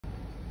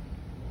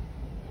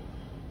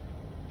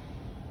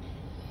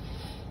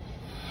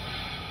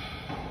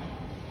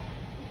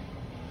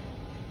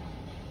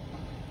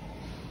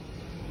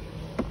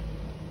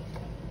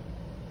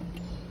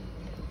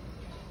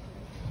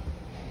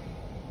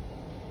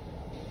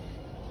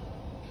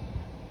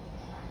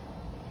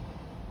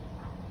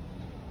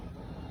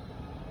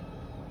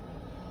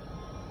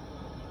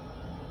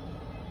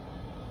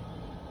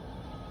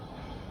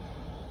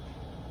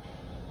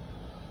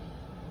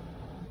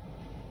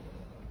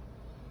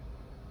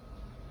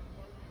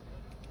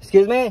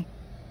Excuse me?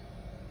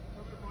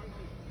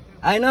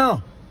 I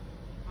know.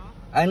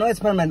 I know it's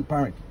permanent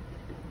park.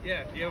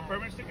 Yeah, do you have a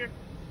permit sticker?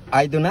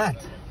 I do not.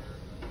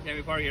 Can't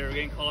be parked here. We're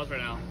getting calls right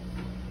now.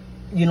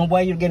 You know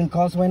why you're getting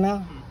calls right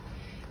now?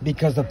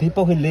 Because the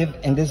people who live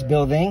in this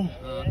building,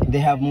 they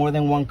have more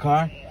than one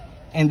car,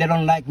 and they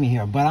don't like me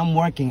here. But I'm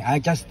working. I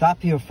just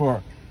stopped here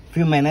for a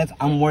few minutes.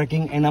 I'm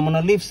working, and I'm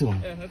gonna leave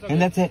soon. Yeah, that's okay.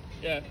 And that's it.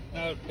 Yeah,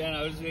 no,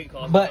 I was just getting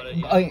calls But about it.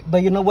 Yeah.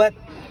 but you know what?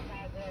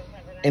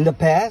 In the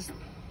past,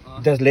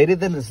 this lady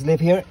that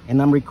live here,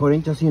 and I'm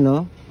recording just so you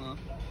know,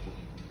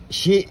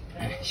 she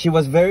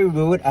was very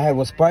rude. I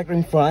was parked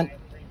in front,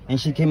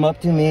 and she came up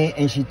to me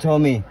and she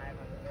told me,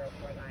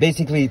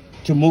 basically,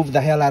 to move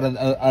the hell out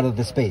of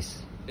the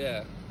space.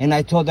 Yeah. And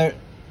I told her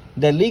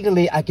that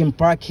legally I can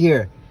park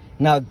here.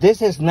 Now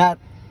this is not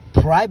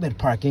private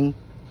parking,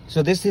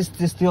 so this is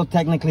still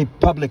technically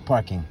public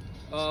parking.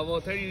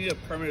 Well, technically you need a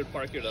permanent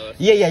park here though.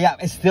 Yeah.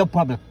 It's still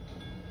public.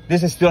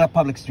 This is still a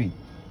public street.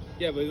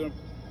 Yeah, but you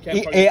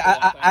can't park here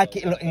I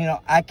can't, you know,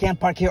 I can't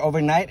park here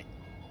overnight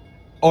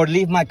or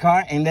leave my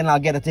car and then I'll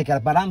get a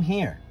ticket. But I'm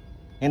here,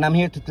 and I'm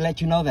here to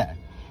let you know that.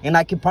 And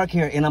I can park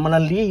here, and I'm gonna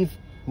leave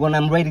when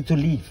I'm ready to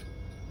leave.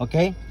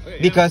 Okay?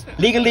 Because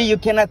legally you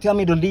cannot tell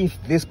me to leave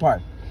this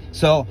part.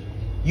 So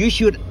you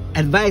should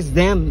advise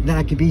them that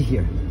I could be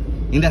here.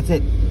 And that's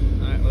it.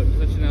 Alright, well, just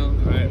let you know.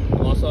 Alright.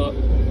 Also,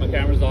 my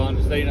camera's on.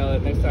 Just let you know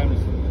that next time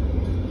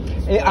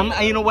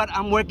you know what?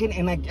 I'm working,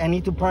 and I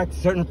need to park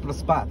certain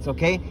spots,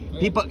 okay?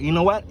 People, you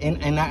know what?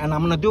 And I'm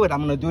gonna do it.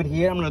 I'm gonna do it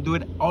here. I'm gonna do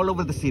it all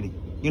over the city.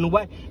 You know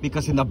what?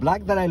 Because in the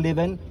block that I live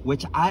in,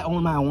 which I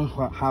own my own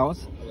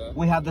house,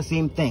 we have the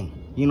same thing.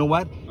 You know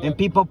what? And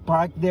people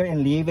park there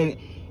and leave it.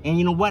 And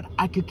you know what?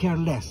 I could care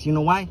less. You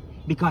know why?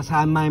 Because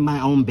I mind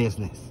my own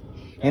business.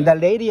 And the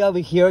lady over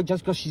here,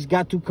 just because she's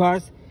got 2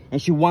 cars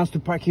and she wants to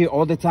park here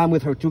all the time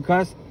with her 2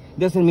 cars,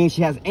 doesn't mean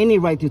she has any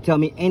right to tell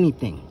me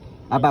anything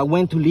about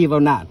when to leave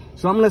or not.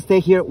 So I'm going to stay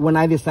here when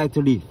I decide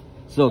to leave.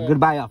 So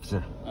goodbye,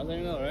 officer. I'll let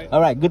you know, right? All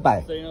right,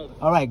 goodbye.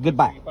 All right,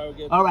 goodbye.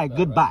 All right,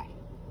 goodbye.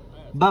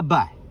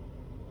 Bye-bye.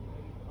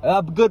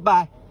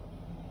 Goodbye.